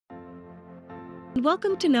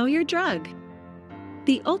Welcome to Know Your Drug,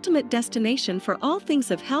 the ultimate destination for all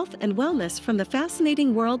things of health and wellness from the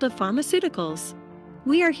fascinating world of pharmaceuticals.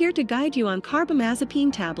 We are here to guide you on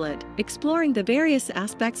carbamazepine tablet, exploring the various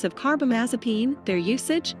aspects of carbamazepine, their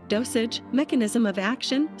usage, dosage, mechanism of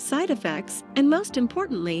action, side effects, and most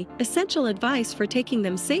importantly, essential advice for taking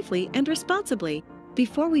them safely and responsibly.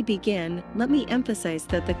 Before we begin, let me emphasize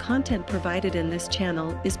that the content provided in this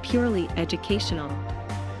channel is purely educational.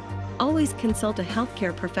 Always consult a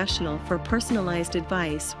healthcare professional for personalized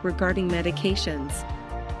advice regarding medications.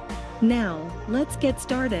 Now, let's get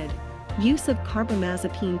started. Use of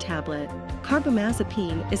carbamazepine tablet.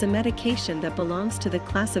 Carbamazepine is a medication that belongs to the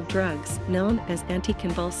class of drugs known as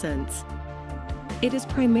anticonvulsants. It is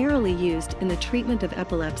primarily used in the treatment of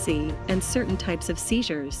epilepsy and certain types of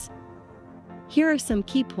seizures. Here are some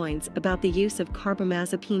key points about the use of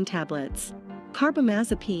carbamazepine tablets.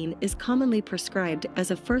 Carbamazepine is commonly prescribed as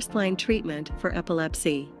a first-line treatment for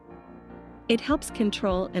epilepsy. It helps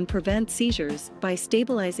control and prevent seizures by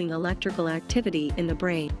stabilizing electrical activity in the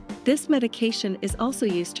brain. This medication is also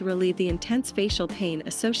used to relieve the intense facial pain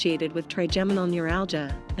associated with trigeminal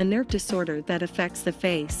neuralgia, a nerve disorder that affects the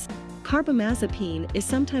face. Carbamazepine is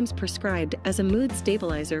sometimes prescribed as a mood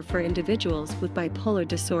stabilizer for individuals with bipolar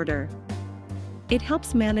disorder. It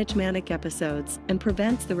helps manage manic episodes and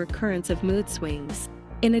prevents the recurrence of mood swings.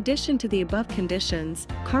 In addition to the above conditions,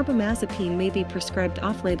 carbamazepine may be prescribed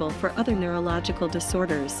off-label for other neurological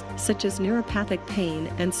disorders, such as neuropathic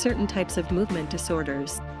pain and certain types of movement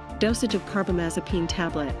disorders. Dosage of carbamazepine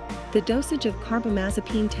tablet. The dosage of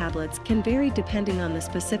carbamazepine tablets can vary depending on the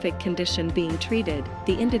specific condition being treated,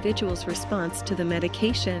 the individual's response to the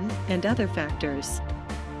medication, and other factors.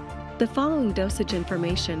 The following dosage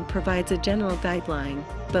information provides a general guideline,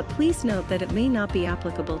 but please note that it may not be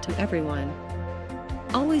applicable to everyone.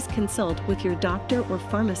 Always consult with your doctor or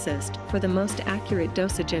pharmacist for the most accurate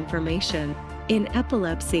dosage information. In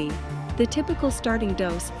epilepsy, the typical starting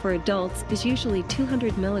dose for adults is usually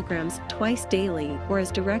 200 mg twice daily or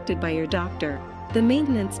as directed by your doctor. The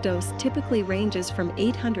maintenance dose typically ranges from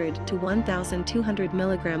 800 to 1,200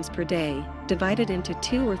 mg per day, divided into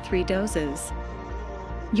 2 or 3 doses.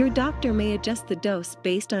 Your doctor may adjust the dose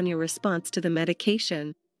based on your response to the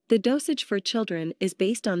medication. The dosage for children is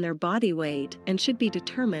based on their body weight and should be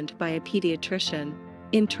determined by a pediatrician.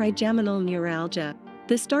 In trigeminal neuralgia,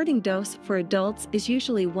 the starting dose for adults is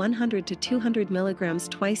usually 100 to 200 mg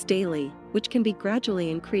twice daily, which can be gradually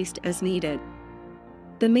increased as needed.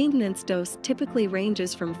 The maintenance dose typically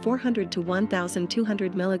ranges from 400 to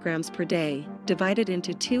 1,200 mg per day, divided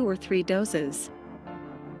into 2 or 3 doses.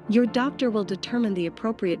 Your doctor will determine the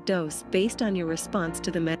appropriate dose based on your response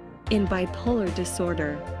to the medicine. In bipolar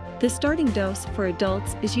disorder, the starting dose for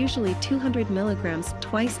adults is usually 200 mg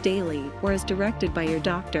twice daily or as directed by your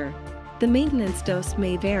doctor. The maintenance dose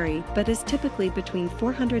may vary but is typically between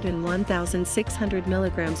 400 and 1,600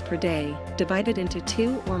 mg per day, divided into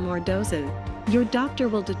 2 or more doses. Your doctor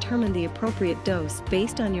will determine the appropriate dose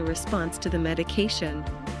based on your response to the medication.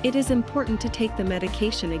 It is important to take the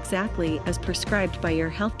medication exactly as prescribed by your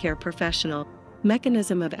healthcare professional.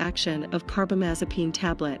 Mechanism of action of carbamazepine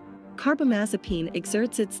tablet. Carbamazepine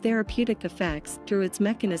exerts its therapeutic effects through its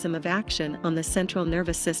mechanism of action on the central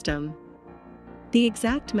nervous system. The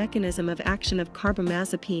exact mechanism of action of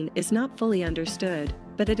carbamazepine is not fully understood,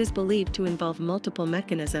 but it is believed to involve multiple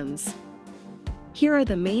mechanisms. Here are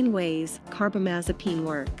the main ways carbamazepine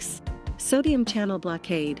works. Sodium channel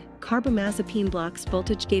blockade. Carbamazepine blocks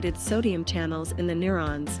voltage-gated sodium channels in the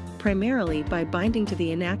neurons, primarily by binding to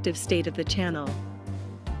the inactive state of the channel.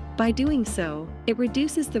 By doing so, it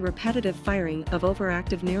reduces the repetitive firing of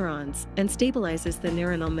overactive neurons and stabilizes the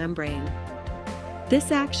neuronal membrane.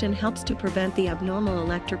 This action helps to prevent the abnormal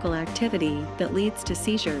electrical activity that leads to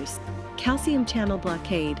seizures. Calcium channel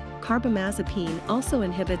blockade. Carbamazepine also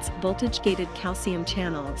inhibits voltage-gated calcium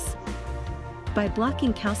channels. By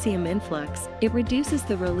blocking calcium influx, it reduces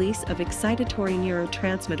the release of excitatory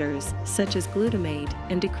neurotransmitters, such as glutamate,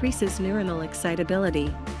 and decreases neuronal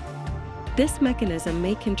excitability. This mechanism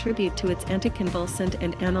may contribute to its anticonvulsant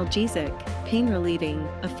and analgesic, pain-relieving,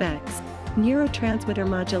 effects. Neurotransmitter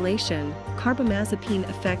modulation. Carbamazepine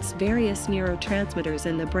affects various neurotransmitters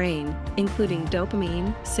in the brain, including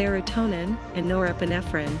dopamine, serotonin, and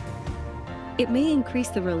norepinephrine. It may increase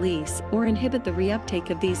the release or inhibit the reuptake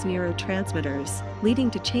of these neurotransmitters,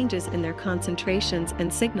 leading to changes in their concentrations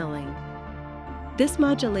and signaling. This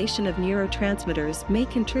modulation of neurotransmitters may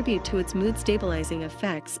contribute to its mood-stabilizing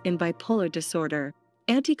effects in bipolar disorder.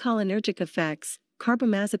 Anticholinergic effects.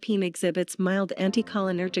 Carbamazepine exhibits mild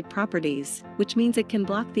anticholinergic properties, which means it can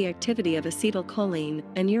block the activity of acetylcholine,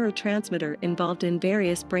 a neurotransmitter involved in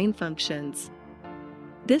various brain functions.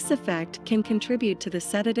 This effect can contribute to the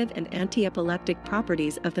sedative and anti-epileptic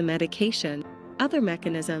properties of the medication. Other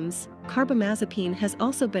mechanisms: carbamazepine has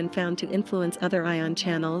also been found to influence other ion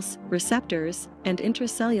channels, receptors, and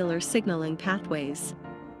intracellular signaling pathways.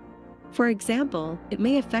 For example, it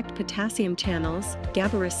may affect potassium channels,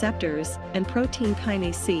 GABA receptors, and protein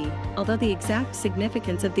kinase C, although the exact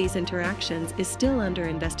significance of these interactions is still under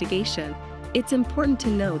investigation. It's important to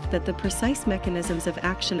note that the precise mechanisms of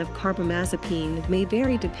action of carbamazepine may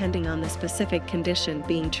vary depending on the specific condition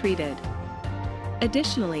being treated.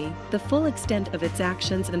 Additionally, the full extent of its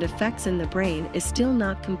actions and effects in the brain is still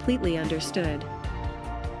not completely understood.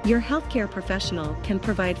 Your healthcare professional can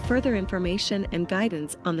provide further information and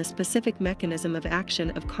guidance on the specific mechanism of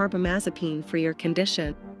action of carbamazepine for your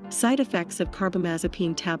condition. Side effects of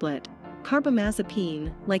carbamazepine tablet.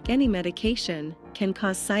 Carbamazepine, like any medication, can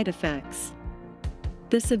cause side effects.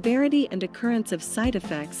 The severity and occurrence of side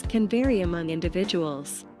effects can vary among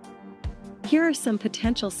individuals. Here are some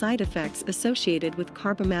potential side effects associated with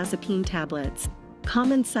carbamazepine tablets.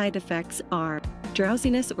 Common side effects are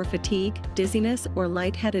drowsiness or fatigue, dizziness or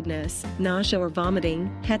lightheadedness, nausea or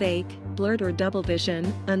vomiting, headache, blurred or double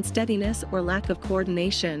vision, unsteadiness or lack of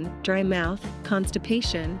coordination, dry mouth,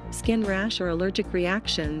 constipation, skin rash or allergic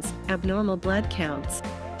reactions, abnormal blood counts.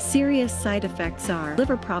 Serious side effects are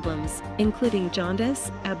liver problems, including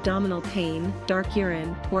jaundice, abdominal pain, dark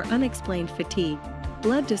urine, or unexplained fatigue.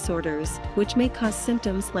 Blood disorders, which may cause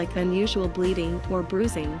symptoms like unusual bleeding or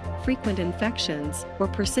bruising, frequent infections, or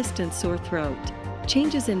persistent sore throat.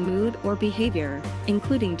 Changes in mood or behavior,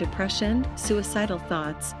 including depression, suicidal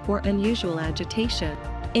thoughts, or unusual agitation.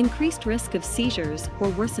 Increased risk of seizures or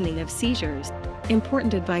worsening of seizures.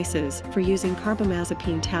 Important advices for using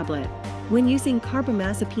carbamazepine tablet. When using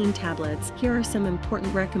carbamazepine tablets, here are some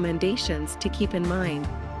important recommendations to keep in mind.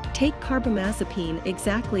 Take carbamazepine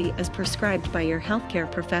exactly as prescribed by your healthcare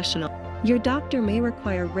professional. Your doctor may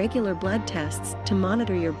require regular blood tests to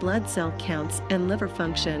monitor your blood cell counts and liver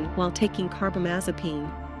function while taking carbamazepine.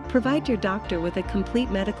 Provide your doctor with a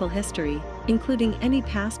complete medical history, including any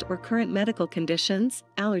past or current medical conditions,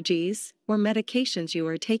 allergies, or medications you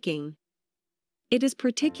are taking. It is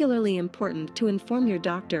particularly important to inform your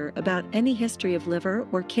doctor about any history of liver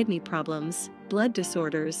or kidney problems, blood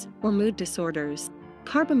disorders, or mood disorders.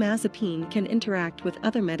 Carbamazepine can interact with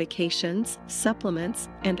other medications, supplements,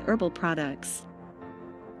 and herbal products.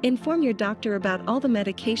 Inform your doctor about all the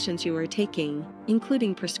medications you are taking,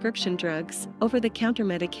 including prescription drugs, over-the-counter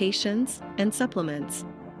medications, and supplements.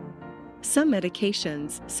 Some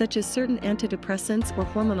medications, such as certain antidepressants or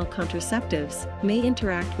hormonal contraceptives, may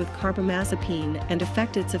interact with carbamazepine and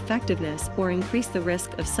affect its effectiveness or increase the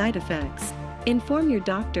risk of side effects. Inform your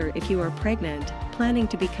doctor if you are pregnant, planning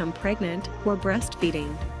to become pregnant, or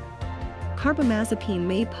breastfeeding. Carbamazepine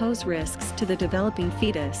may pose risks to the developing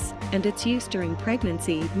fetus, and its use during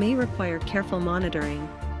pregnancy may require careful monitoring.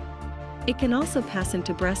 It can also pass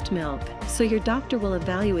into breast milk, so your doctor will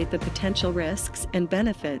evaluate the potential risks and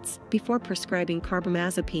benefits before prescribing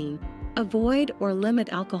carbamazepine. Avoid or limit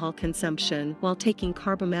alcohol consumption while taking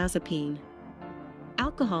carbamazepine.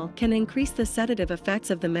 Alcohol can increase the sedative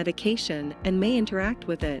effects of the medication and may interact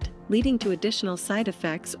with it, leading to additional side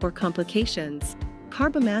effects or complications.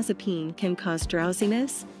 Carbamazepine can cause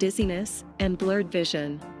drowsiness, dizziness, and blurred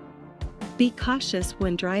vision. Be cautious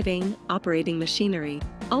when driving, operating machinery.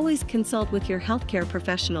 Always consult with your healthcare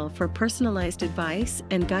professional for personalized advice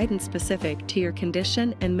and guidance specific to your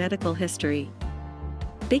condition and medical history.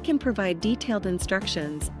 They can provide detailed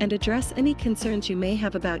instructions and address any concerns you may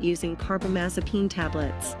have about using carbamazepine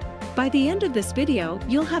tablets. By the end of this video,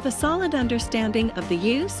 you'll have a solid understanding of the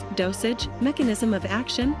use, dosage, mechanism of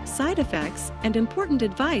action, side effects, and important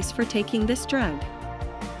advice for taking this drug.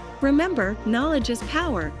 Remember, knowledge is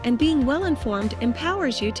power, and being well informed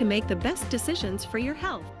empowers you to make the best decisions for your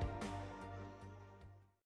health.